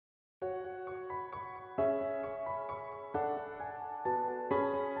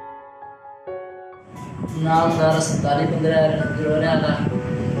नाम दारा 47-15 रोने वाला।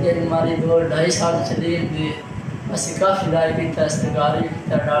 ये बीमारी 2-2.5 साल चली गई। असं काफ़ी इलाज किया, सरकारी भी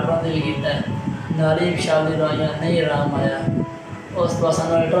किया, डॉक्टरों ने भी किया, नाली शाली दवाइयाँ नहीं आराम आया। उस तो सू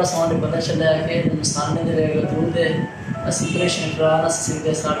अल्ट्रासाउंड पता चलिया कि मसाने दे दूध दे असी ऑपरेशन करा ना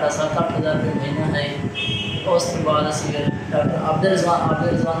सकते, साढ़ा 7-8 हज़ार रुपये महीना है। उस तो बाद असी डॉक्टर अब्दुल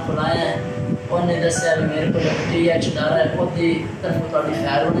को लाए हैं। उन्हें दसिया भी मेरे को TH दारा है, उसकी तरफ थोड़ी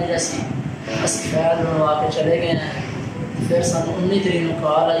फैल होने जैसी। असी फैल बनवा के चले गए हैं। फिर सू 19 तरीक को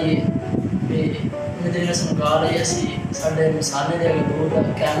कॉल आई भी 19 तरीक सू कॉल आई असी साढ़े मसाले दे दूध का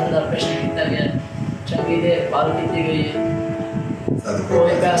कैमरे का ऑपरेशन किया गया, चंगी देखभाल की गई है,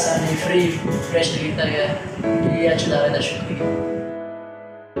 कोई पैसा नहीं, फ्री ऑपरेशन किया गया। TH दारे का शुक्रिया।